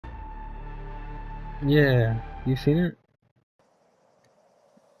Yeah, you seen it?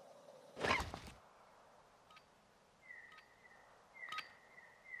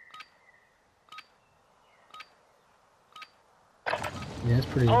 Yeah, it's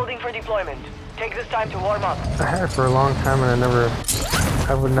pretty. Holding for deployment. Take this time to warm up. I had it for a long time and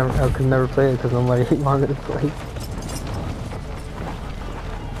I could never play it because nobody wanted to play.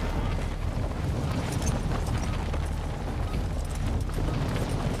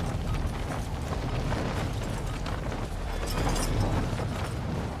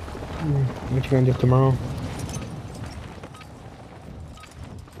 What you gonna do tomorrow?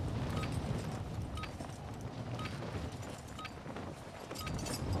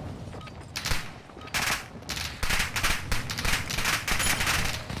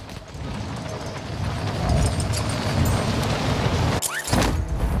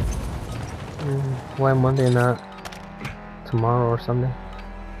 Why Monday, not tomorrow or Sunday?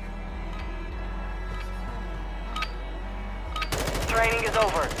 Training is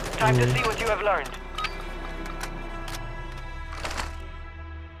over. Time to see what you have learned.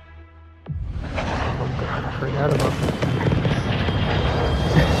 Oh god, I forgot about that.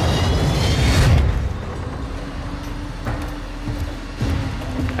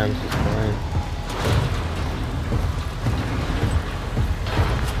 Time's just flying.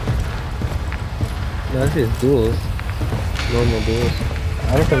 No, this is duels. Normal duels.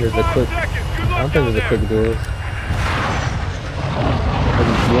 I don't think there's a quick. I don't think there's a quick duels.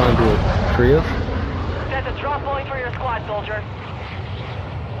 You want to do a trios? Set a drop point for your squad, soldier.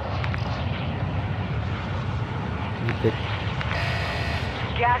 You pick.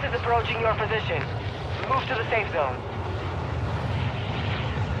 Gas is approaching your position. Move to the safe zone.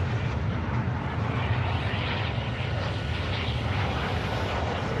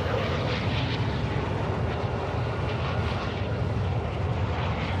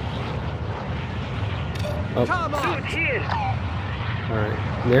 Oh. Come on! Dude, here! Alright.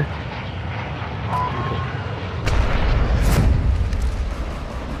 There? Okay.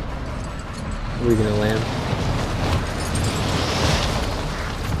 Are we gonna land?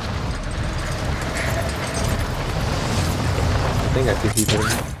 I think I see people.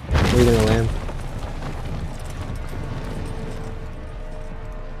 Where are we gonna land?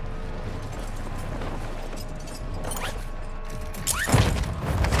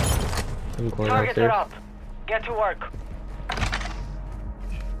 I'm going Targets are downstairs. up. Get to work.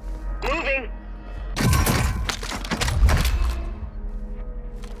 Moving!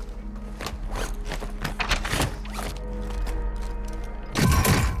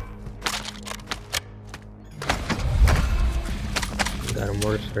 Got a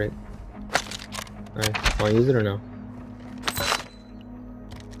mortar strike. Alright, wanna use it or no?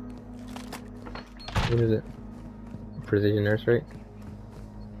 What is it? Precision airstrike?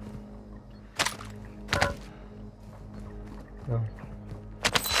 Oh.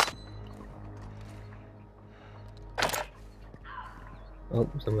 Oh,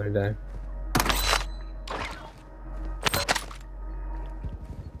 somebody died.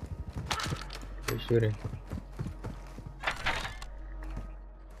 They're shooting.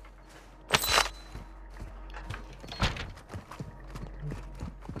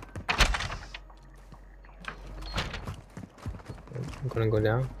 I'm gonna go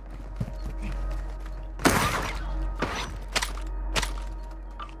down.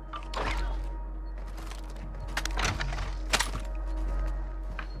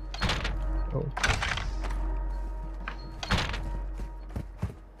 Oh.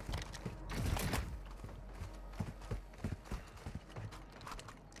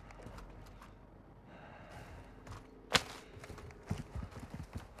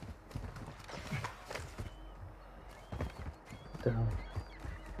 What the hell?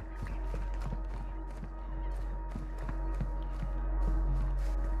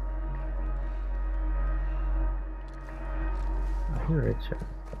 I hear it.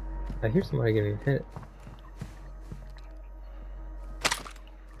 I hear somebody getting hit.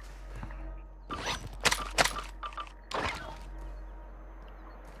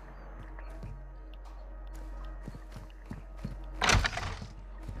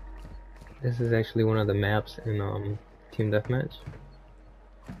 This is actually one of the maps in Team Deathmatch.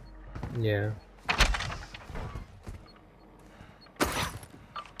 Yeah.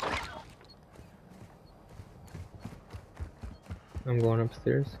 I'm going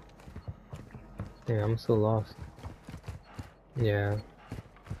upstairs. Yeah, I'm so lost. Yeah.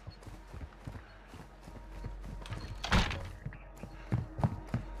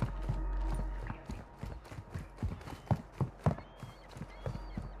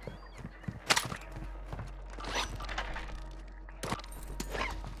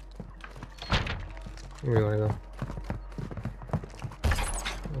 Where do you wanna go?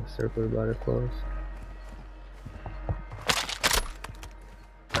 The circle about to close.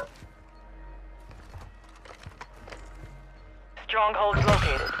 Strongholds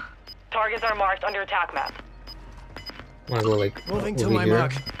located. Targets are marked on your attack map. Wanna go like Moving to over my here?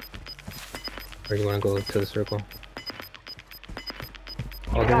 mark. Or you wanna go to the circle?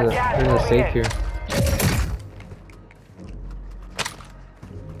 You Oh, got gas there's a moving safe in. here.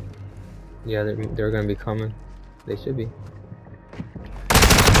 Yeah, they're gonna be coming. They should be.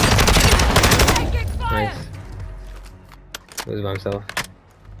 Nice. He was by himself.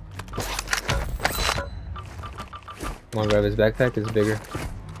 Wanna grab his backpack? It's bigger.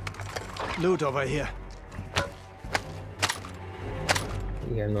 Loot over here.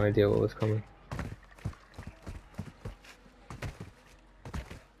 He had no idea what was coming.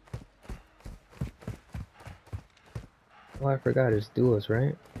 Oh, I forgot. It's duos,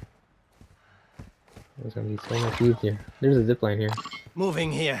 right? It's gonna be so much easier. There's a zipline here.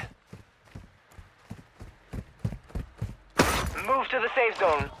 Moving here. Move to the safe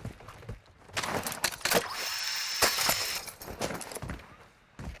zone.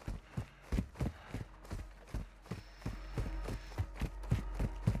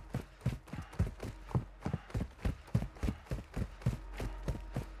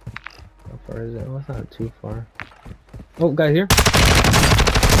 How far is it? Oh, it's not too far. Oh, guy here.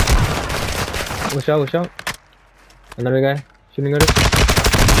 Watch out, watch out. Another guy shooting at us.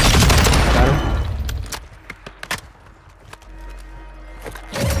 Got him.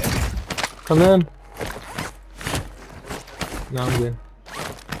 Come in. No, I'm good.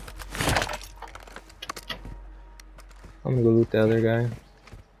 I'm gonna go loot the other guy.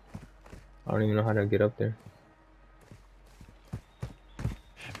 I don't even know how to get up there.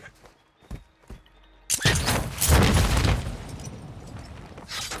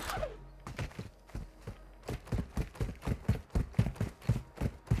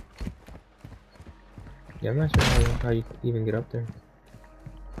 Yeah, I'm not sure how you even get up there.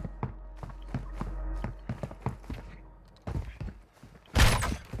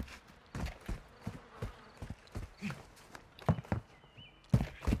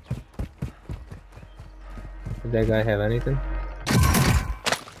 Did that guy have anything?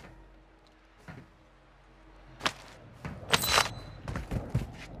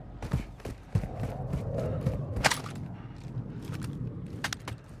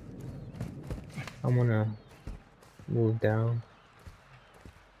 I'm gonna move down.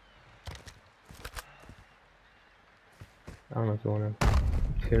 I don't know if you wanna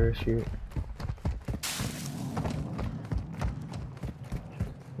parachute.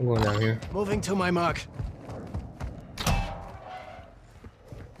 I'm going down here. Moving to my mark.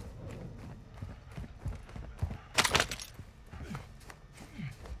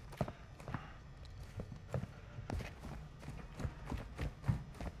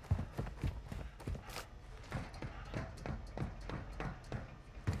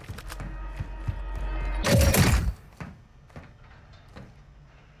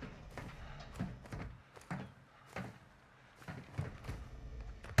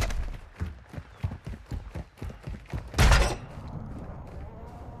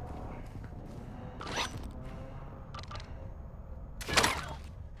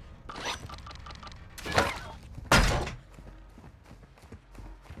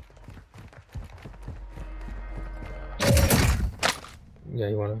 Yeah,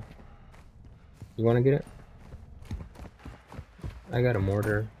 you wanna get it? I got a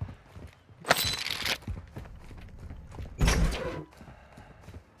mortar.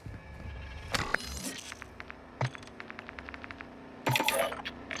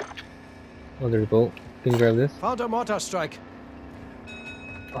 Oh, there's a boat. Can you grab this? Found a mortar strike.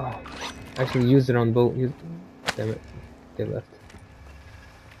 Oh, actually used it on the boat. Damn it, they left.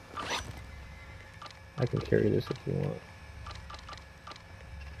 I can carry this if you want.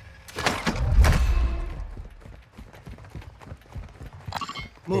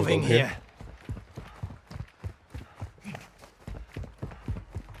 Moving here.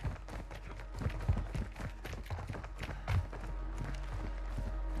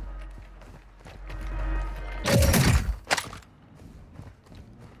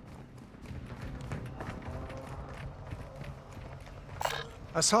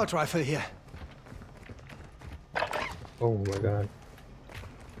 Assault rifle here. Oh my god.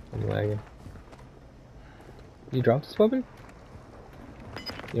 I'm lagging. You dropped this weapon?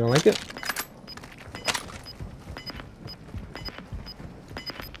 You don't like it?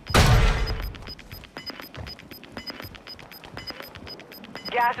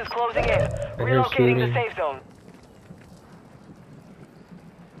 Gas is closing in. hear Relocating the shooting. safe zone.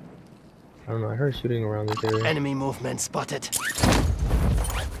 I don't know, I heard shooting around this area. Enemy movement spotted.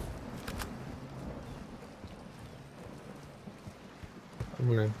 I'm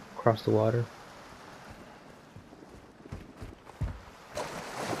gonna cross the water.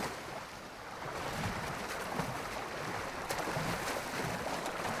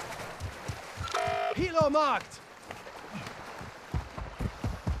 Helo marked.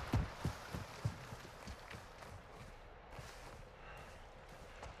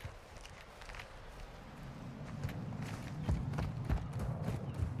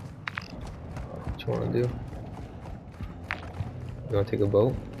 What you wanna do? You wanna take a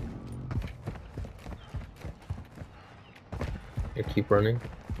boat? You keep running.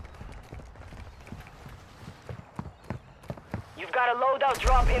 You've got a loadout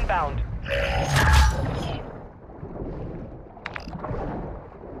drop inbound.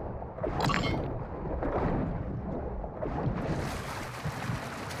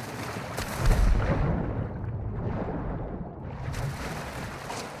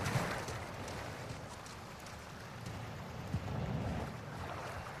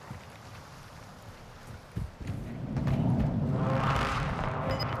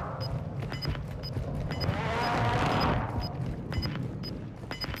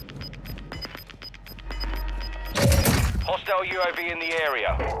 Hostile UAV in the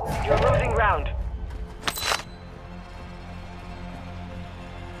area. You're losing ground.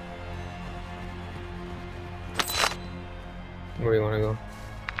 Where do you wanna go?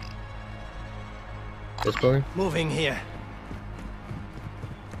 This building? Moving here.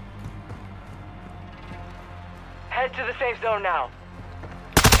 Head to the safe zone now.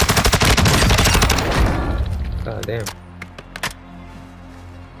 God damn.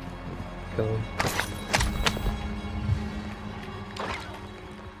 Kill him.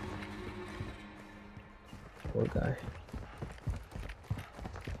 Poor guy.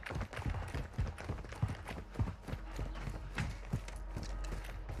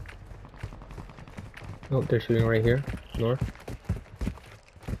 Oh, they're shooting right here, north.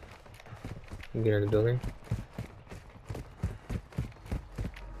 You can get in the building.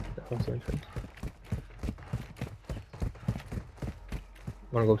 The house entrance.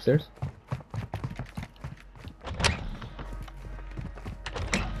 Wanna go upstairs?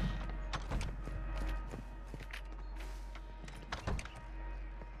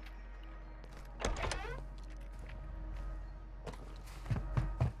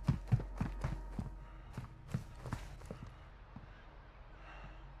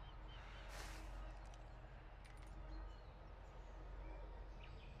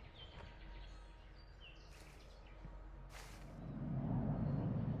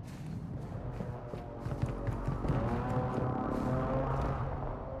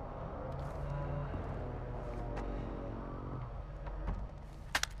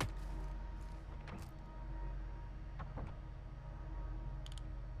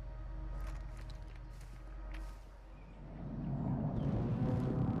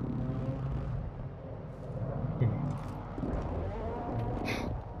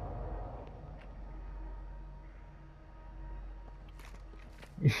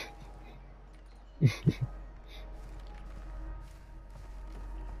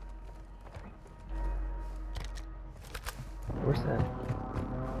 Where's that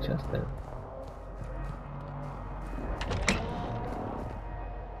chest at?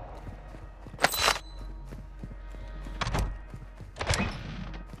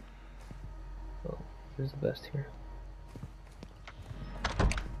 Oh, there's the best here.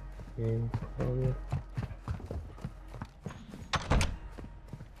 And probably.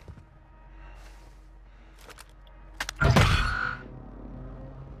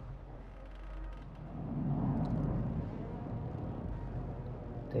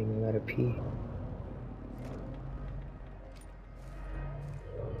 Dang, I gotta pee.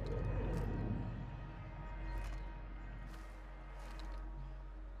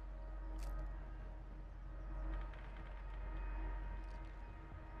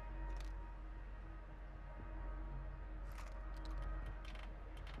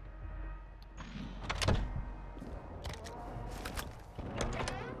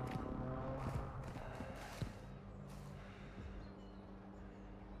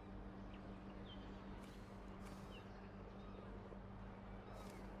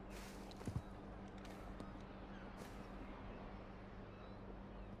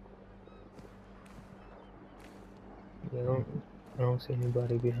 Yeah, I don't see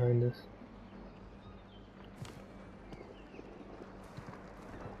anybody behind us.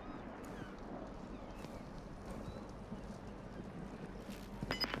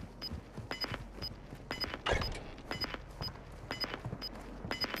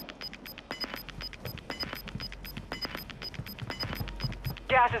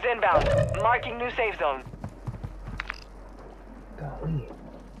 Gas is inbound. Marking new safe zone. Golly.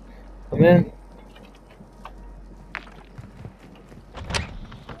 I'm in.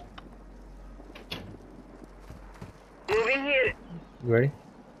 Moving here. You ready?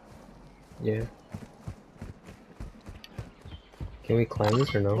 Yeah. Can we climb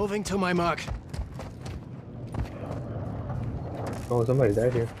this or no? Moving to my mark. Oh, somebody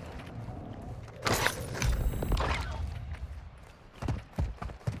died here.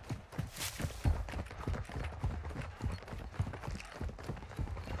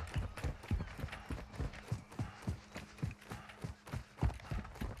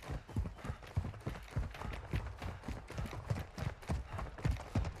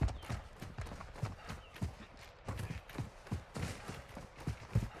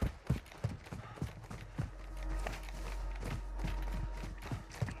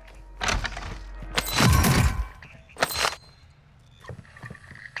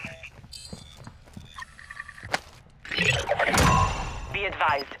 Be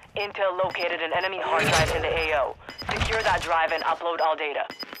advised, Intel located an enemy hard drive in the AO. Secure that drive and upload all data.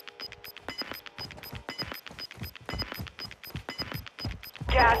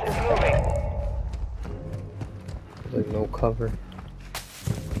 Gas is moving. There's like no cover.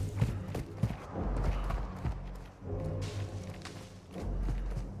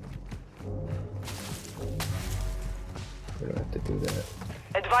 We don't have to do that.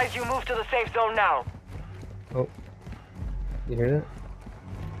 Advise you move to the safe zone now. Oh. You hear that?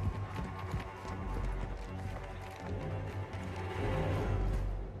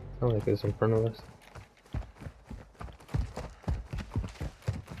 Sounds like it's in front of us.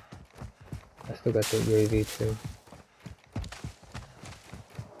 I still got the UAV too.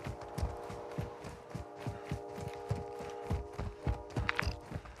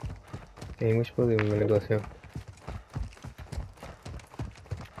 Dang, which building am I gonna go to?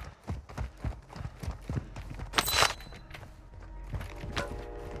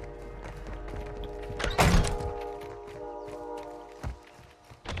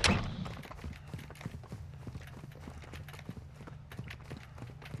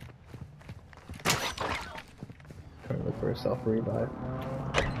 Trying to look for a self-revive.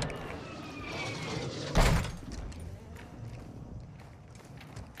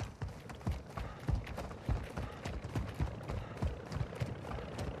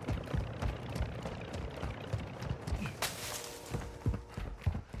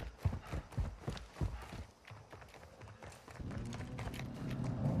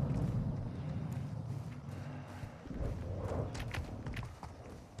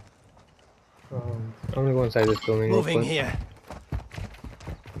 I'm gonna go inside this building real Moving quick. here.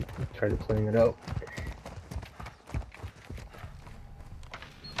 Try to clean it out.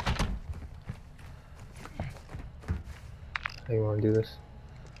 How you wanna do this?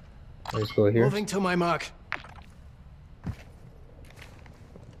 I just go here? Moving to my mark.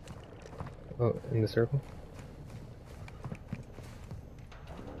 Oh, in the circle?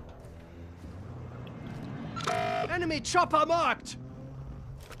 Enemy chopper marked.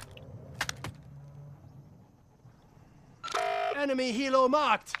 Enemy helo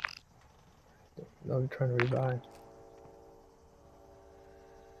marked. No, I'm trying to revive.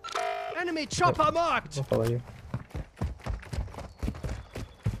 Enemy chopper marked. I'll follow you.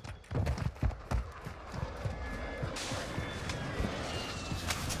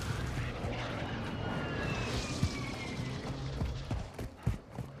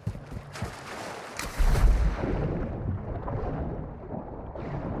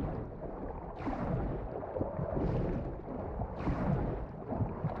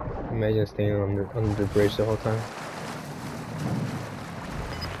 Imagine staying under the bridge the whole time.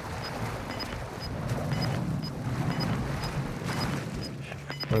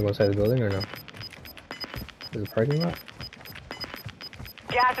 Wanna go inside the building or no? There's a parking lot?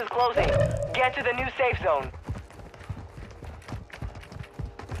 Gas is closing. Get to the new safe zone.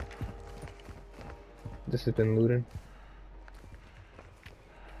 This has been looted.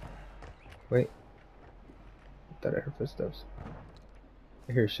 Wait. I thought I heard footsteps.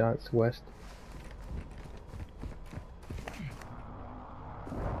 I hear shots west.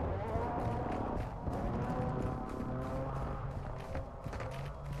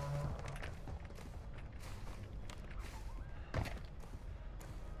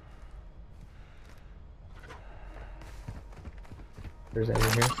 There's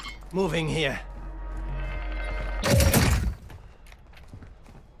anyone here? Moving here.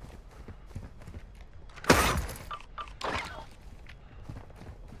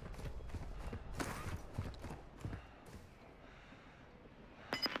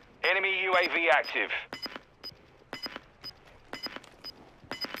 Enemy UAV active.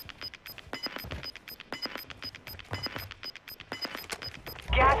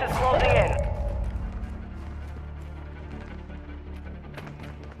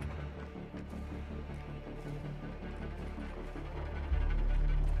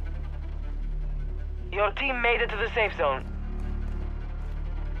 Your team made it to the safe zone.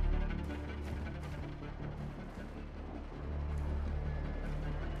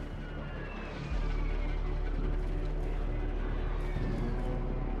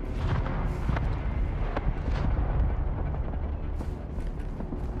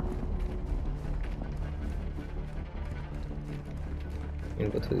 I'm gonna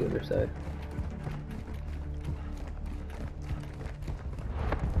go to the other side.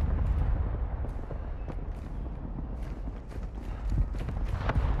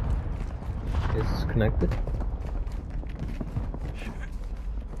 Is this connected?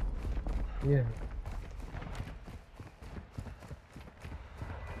 Yeah.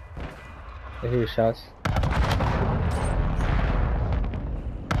 I hear shots.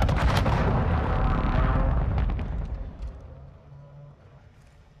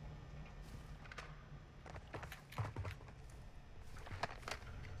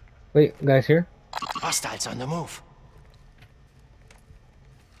 Wait, guys here? Hostiles on the move.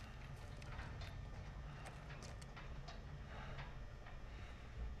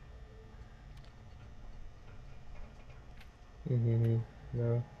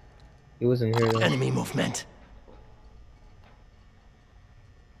 No. He wasn't here though. Enemy movement.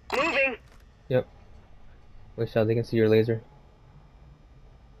 Moving. Yep. Watch out, they can see your laser.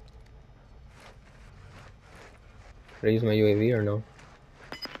 Should I use my UAV or no?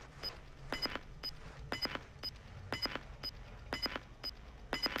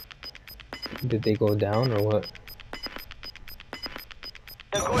 Did they go down or what?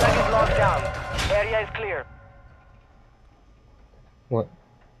 The gulag is locked down. Area is clear. What?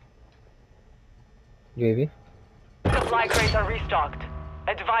 UAV? Supply crates are restocked.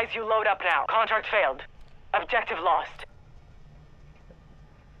 Advise you load up now. Contract failed. Objective lost.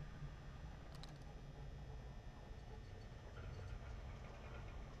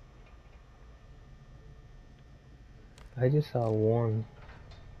 I just saw one.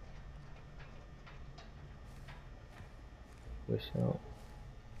 Wish out.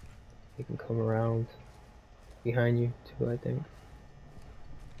 They can come around behind you too, I think.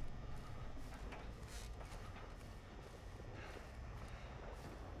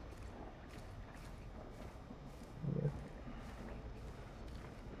 Yeah.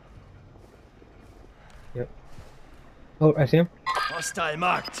 Yep. Oh, I see him. Hostile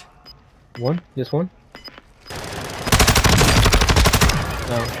marked. One? Just one?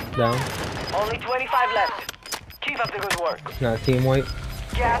 Down. Only 25 left. Keep up the good work. It's not team white.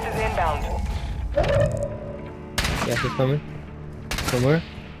 Gas is inbound. Gas is coming. Somewhere.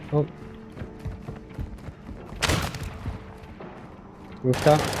 Oh.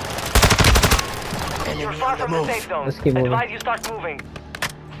 Rooftop. You're Enemy far on the from the move. safe zone. Let's keep moving. Advise you start moving.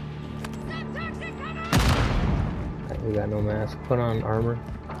 We got no mask. Put on armor.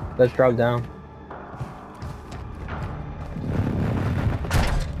 Let's drop down.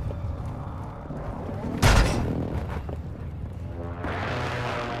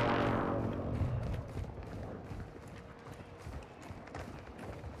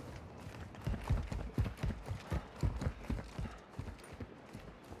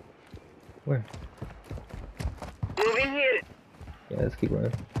 Where? Moving here. Yeah, let's keep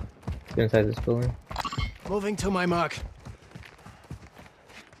running. Let's get inside this building. Moving to my mark.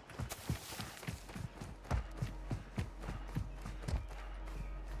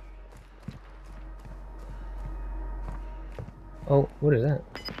 Oh, what is that?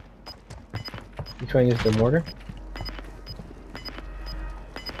 You trying to use the mortar?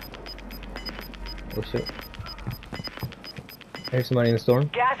 Oh shit. I hear somebody in the storm.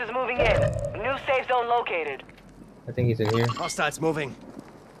 Gas is moving in. New safe zone located. I think he's in here. Hostiles moving.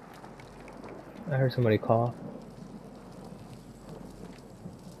 I heard somebody cough.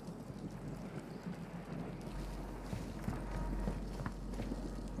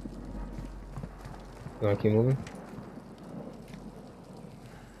 You wanna keep moving?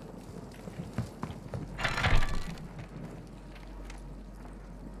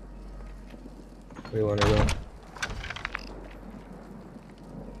 Where do you wanna go?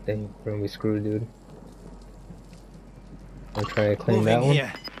 Dang, we're gonna be screwed, dude. I'll try to claim that Moving one.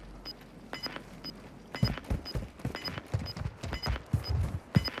 here.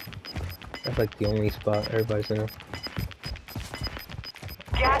 That's like the only spot everybody's gonna.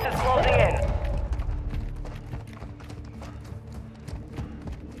 Gas is closing in.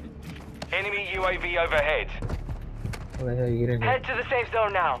 Enemy UAV overhead. How the hell you get in here? Head to the safe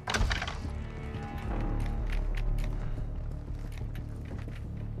zone now.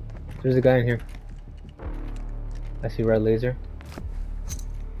 There's a guy in here. I see red laser.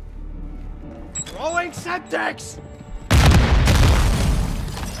 Throwing Semtex.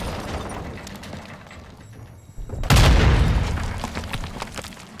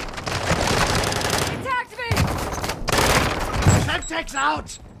 Vortex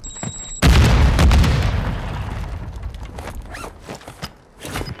out!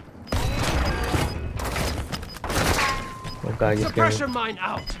 Oh god, you scared me. Suppression mine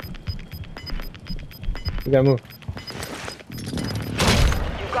out! You gotta move.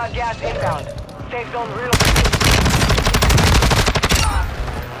 You've got gas inbound. Safe zone relocated.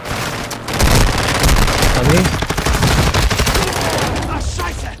 On me? Ah,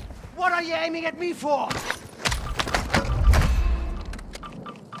 Scheiße! What are you aiming at me for?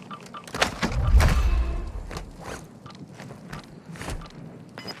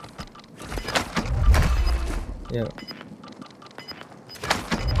 Yeah.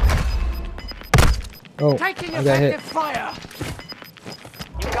 Oh, Taking I got hit. effective fire!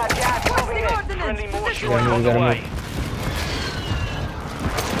 You've got gas moving in. Friendly mortar Yeah, on we the gotta way. move.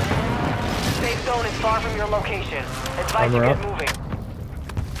 Safe zone is far from your location. Advise you Armor get up. moving.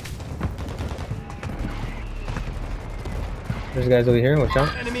 There's guys over here, watch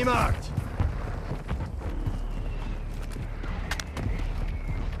out. Enemy marked!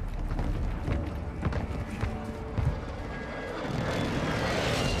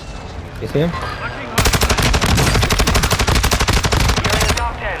 You see him? Marking You're in the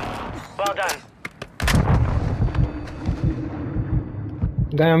top 10. Well done.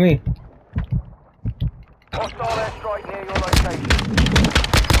 Guy on me. Hostile airstrike near your location.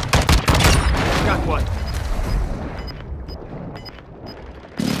 Got one.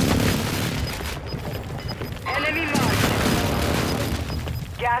 Enemy marked.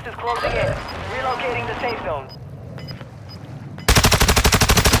 Gas is closing in. Relocating the safe zone.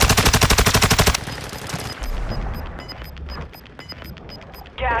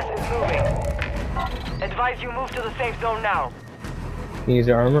 Gas is moving. Advise you move to the safe zone now. Can you use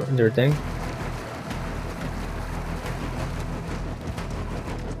their armor, their thing?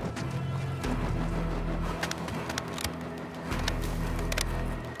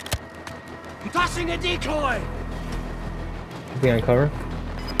 Tossing a decoy! Be on cover.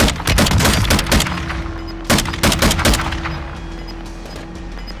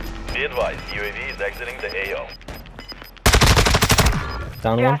 Be advised, UAV is exiting the AO.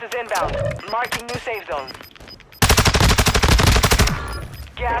 Down one. Gas is inbound. Marking new safe zone.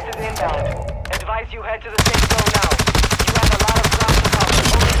 Gas is inbound. Advise you head to the safe zone now. You have a lot of ground to cover.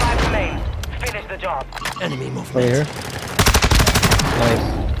 Only 5 remain. Finish the job. Enemy Over movement. here. Nice.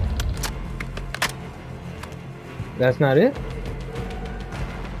 That's not it?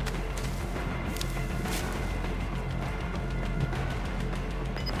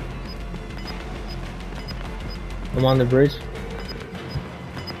 I'm on the bridge.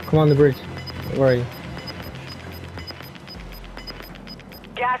 Come on the bridge. Where are you?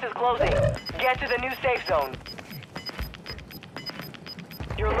 Gas is closing. Get to the new safe zone.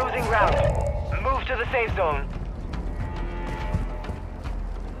 You're losing ground. Move to the safe zone.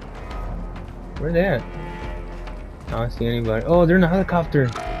 Where they at? I don't see anybody. Oh, they're in a helicopter.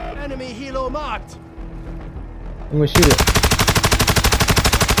 Enemy helo marked. I'm gonna shoot it.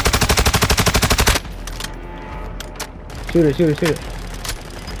 Shoot it, shoot it, shoot it.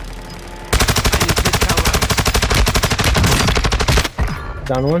 I need pistol rounds.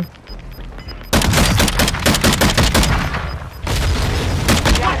 Down one.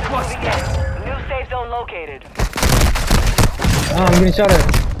 Gas is moving in. New safe zone located. Oh, I'm getting shot at.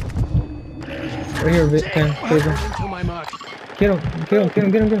 Right here, Ken. Save him. Moving to my mark. Get him, get him, get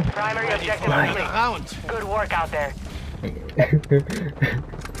him, get him, get him. Primary objective Running complete. around. Good work out there.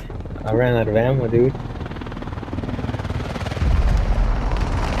 I ran out of ammo, dude.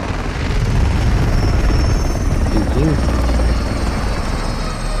 GG.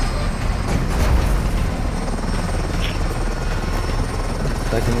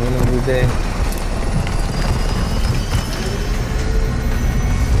 Second win of the day.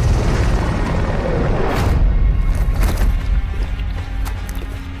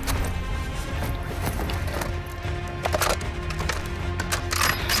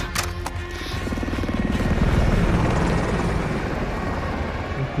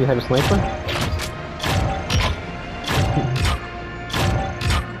 You have a sniper?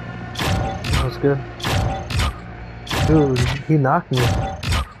 That was good. Dude, he knocked me.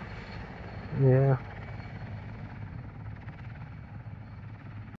 Yeah.